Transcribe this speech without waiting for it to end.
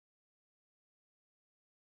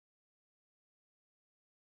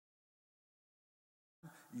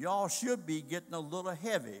y'all should be getting a little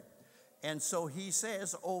heavy. And so he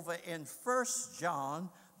says over in 1 John,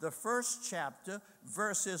 the first chapter,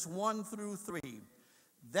 verses 1 through 3,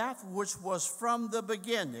 that which was from the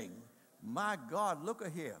beginning, my God, look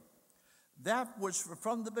at here, that which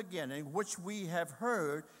from the beginning, which we have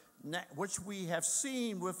heard, which we have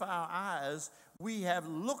seen with our eyes, we have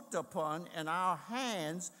looked upon, and our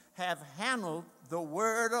hands have handled the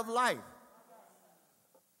word of life.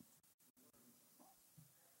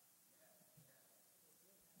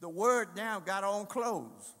 The word now got on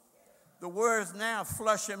clothes. The word's now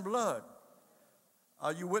flesh and blood.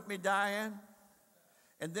 Are you with me, Diane?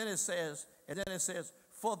 And then it says,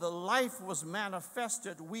 for the life was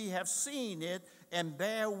manifested, we have seen it, and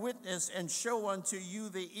bear witness, and show unto you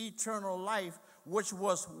the eternal life, which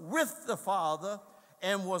was with the Father,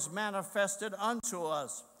 and was manifested unto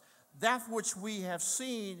us. That which we have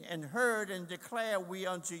seen and heard and declare we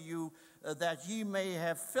unto you, that ye may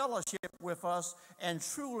have fellowship with us, and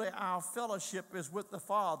truly our fellowship is with the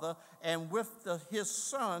Father and with his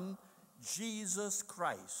Son, Jesus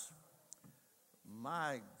Christ.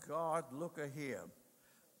 My God, look at here.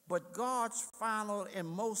 But God's final and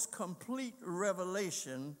most complete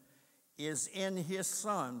revelation is in his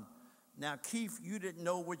Son. Now, Keith, you didn't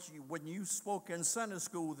know when you spoke in Sunday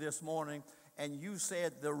school this morning, and you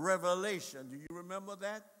said the revelation. Do you remember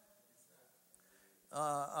that?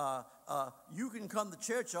 You can come to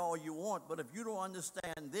church all you want, but if you don't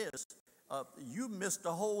understand this, you missed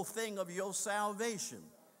the whole thing of your salvation.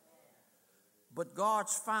 But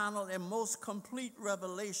God's final and most complete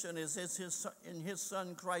revelation is in his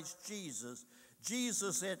Son, Christ Jesus.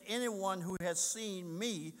 Jesus said, anyone who has seen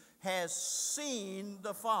me has seen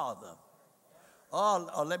the Father.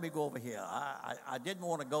 Oh, let me go over here. I didn't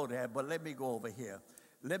want to go there, but let me go over here.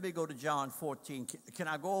 Let me go to John 14. Can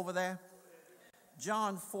I go over there?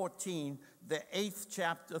 John 14, the 8th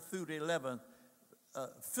chapter through the 11th.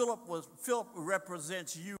 Philip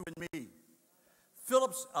represents you and me.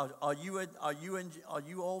 Philip's, are you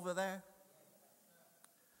over there?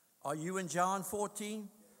 Are you in John 14?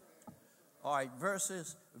 All right,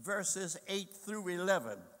 verses 8 through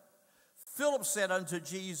 11. Philip said unto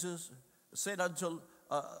Jesus,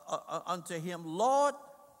 unto him, Lord,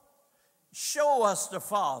 show us the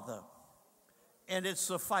Father, and it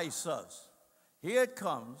suffice us. Here it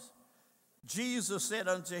comes. Jesus said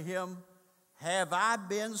unto him, have I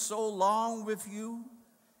been so long with you,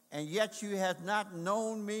 and yet you have not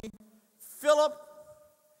known me? Philip,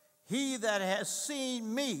 he that has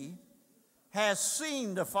seen me has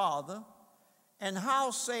seen the Father. And how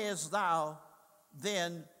sayest thou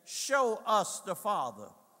then, show us the Father?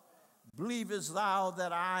 Believest thou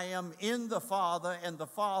that I am in the Father, and the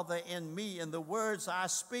Father in me? And the words I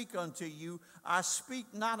speak unto you, I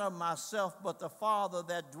speak not of myself, but the Father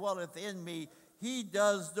that dwelleth in me, he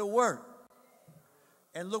does the work.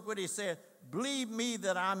 And look what he said. Believe me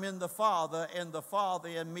that I'm in the Father, and the Father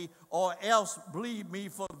in me, or else believe me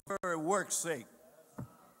for the very work's sake.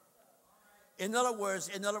 In other words,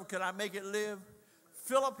 can I make it live?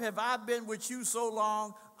 Philip, have I been with you so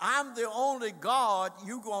long? I'm the only God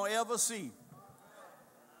you're going to ever see.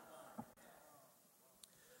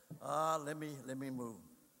 Let me move.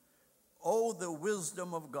 Oh, the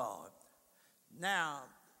wisdom of God. Now,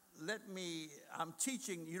 I'm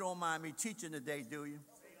teaching. You don't mind me teaching today, do you?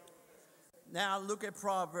 Now, look at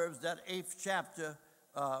Proverbs, that 8th chapter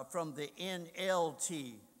from the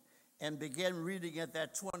NLT, and begin reading at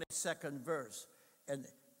that 22nd verse. And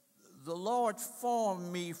the Lord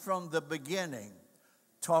formed me from the beginning.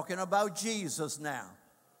 Talking about Jesus now.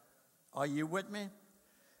 Are you with me?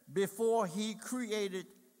 Before he created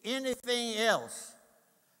anything else,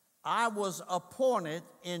 I was appointed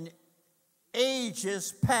in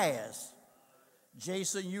ages past.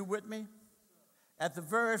 Jason, you with me? At the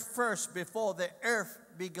very first, before the earth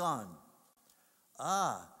begun.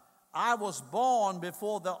 I was born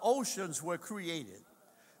before the oceans were created,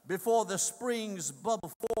 before the springs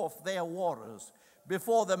bubbled forth their waters,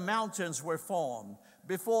 before the mountains were formed,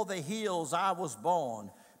 before the hills I was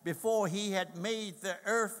born, before he had made the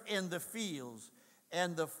earth and the fields,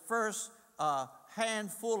 and the first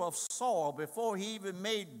handful of soil, before he even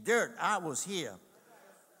made dirt, I was here.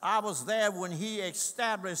 I was there when he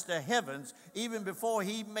established the heavens. Even before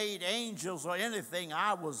he made angels or anything,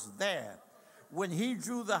 I was there. When he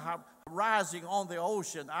drew the rising on the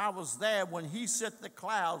ocean, I was there. When he set the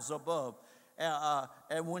clouds above,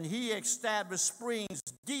 and when he established springs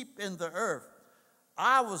deep in the earth,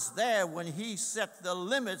 I was there. When he set the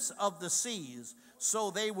limits of the seas so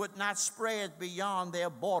they would not spread beyond their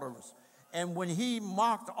borders, and when he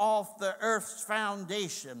marked off the earth's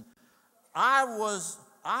foundation, I was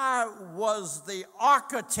I was the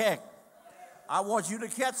architect. I want you to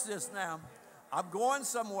catch this now. I'm going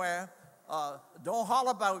somewhere. Don't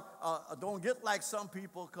holler about, don't get like some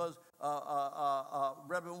people, because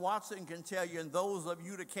Reverend Watson can tell you, and those of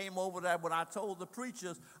you that came over there when I told the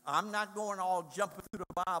preachers, I'm not going all jumping through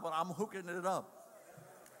the Bible, I'm hooking it up.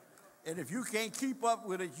 And if you can't keep up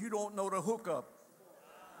with it, you don't know the hookup.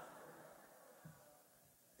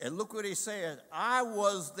 And look what he said. I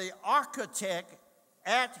was the architect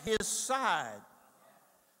at his side.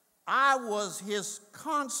 I was his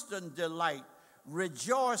constant delight,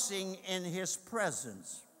 rejoicing in his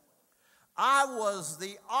presence. I was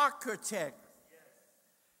the architect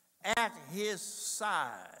at his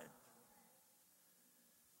side.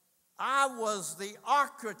 I was the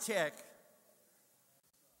architect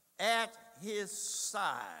at his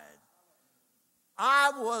side.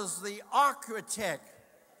 I was the architect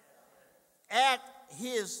at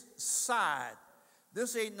his side.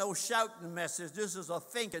 This ain't no shouting message. This is a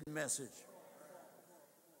thinking message.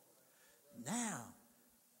 Now,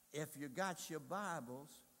 if you got your Bibles,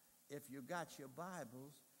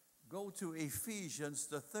 go to Ephesians,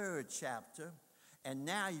 the 3rd chapter, and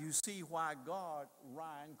now you see why God,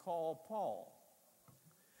 Ryan, called Paul.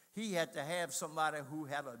 He had to have somebody who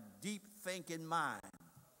had a deep thinking mind.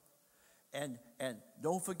 And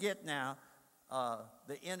don't forget now,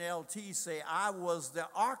 the NLT say, I was the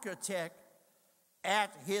architect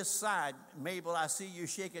at his side. Mabel, I see you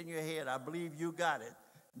shaking your head. I believe you got it.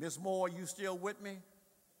 Miss Moore, you still with me?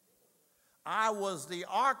 I was the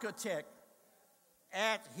architect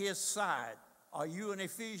at his side. Are you in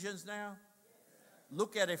Ephesians now?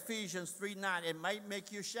 Look at Ephesians 3:9. It might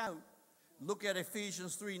make you shout. Look at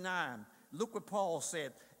Ephesians 3:9. Look what Paul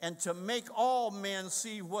said. And to make all men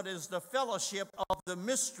see what is the fellowship of the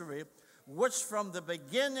mystery, which from the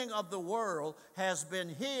beginning of the world has been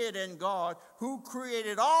hid in God, who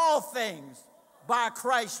created all things by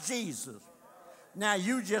Christ Jesus. Now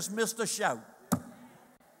you just missed a shout.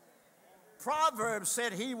 Proverbs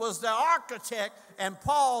said he was the architect, and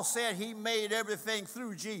Paul said he made everything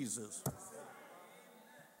through Jesus.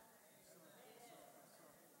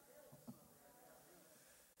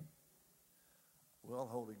 Well,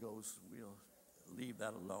 Holy Ghost, we'll leave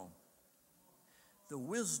that alone. The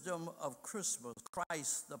wisdom of Christmas,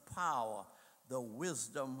 Christ the power, the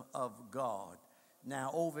wisdom of God.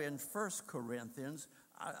 Now, over in 1 Corinthians,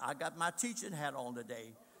 I got my teaching hat on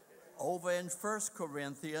today. Over in 1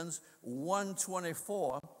 Corinthians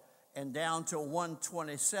 1:24 and down to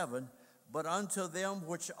 1:27, but unto them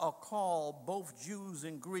which are called, both Jews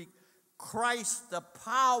and Greek, Christ the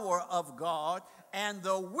power of God and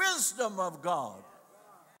the wisdom of God.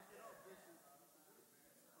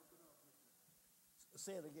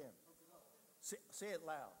 Say it again. Say it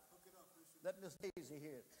loud. Let Miss Daisy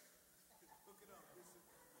hear it.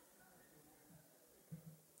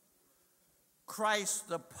 Christ,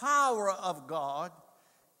 the power of God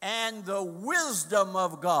and the wisdom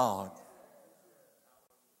of God.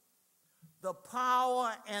 The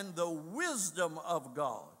power and the wisdom of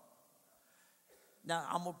God. Now,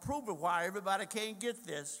 I'm going to prove it why everybody can't get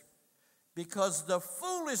this. Because the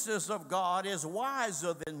foolishness of God is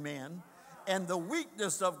wiser than men, and the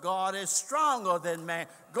weakness of God is stronger than man.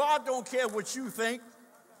 God don't care what you think.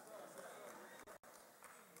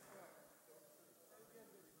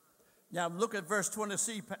 Now look at verse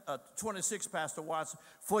 26, Pastor Watson.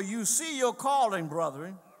 For you see your calling,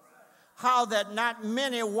 brethren, how that not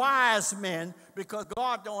many wise men, because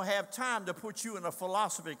God don't have time to put you in a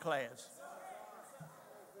philosophy class.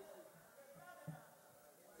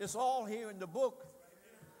 It's all here in the book.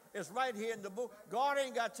 It's right here in the book. God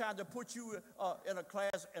ain't got time to put you in a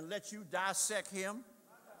class and let you dissect him.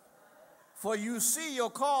 For you see your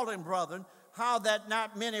calling, brethren, how that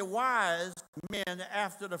not many wise men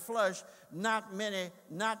after the flesh, not many,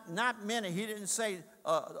 he didn't say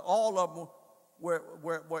all of them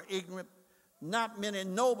were ignorant, not many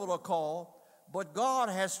noble are called, but God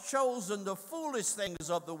has chosen the foolish things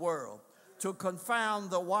of the world to confound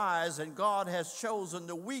the wise, and God has chosen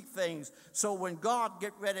the weak things. So when God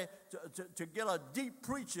get ready to get a deep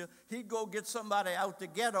preacher, he go get somebody out the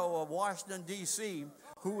ghetto of Washington, D.C.,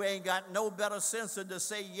 who ain't got no better sense than to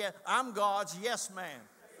say, yeah, I'm God's yes man.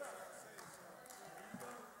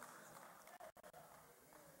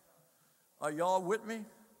 Are y'all with me?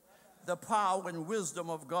 The power and wisdom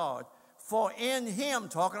of God. For in him,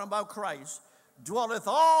 talking about Christ, dwelleth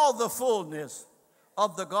all the fullness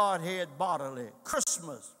of the Godhead bodily.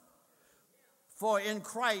 Christmas. For in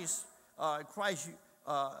Christ,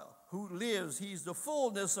 who lives, he's the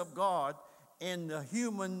fullness of God in the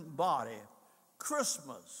human body.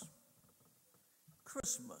 Christmas.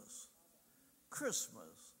 Christmas.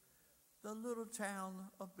 Christmas, the little town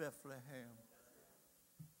of Bethlehem.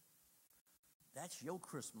 That's your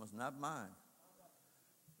Christmas, not mine.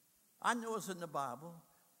 I know it's in the Bible,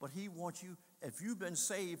 but he wants you, if you've been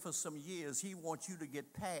saved for some years, he wants you to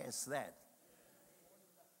get past that.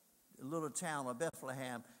 The little town of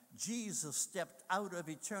Bethlehem. Jesus stepped out of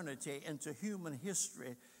eternity into human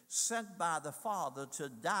history, sent by the Father to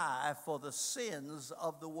die for the sins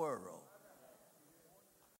of the world.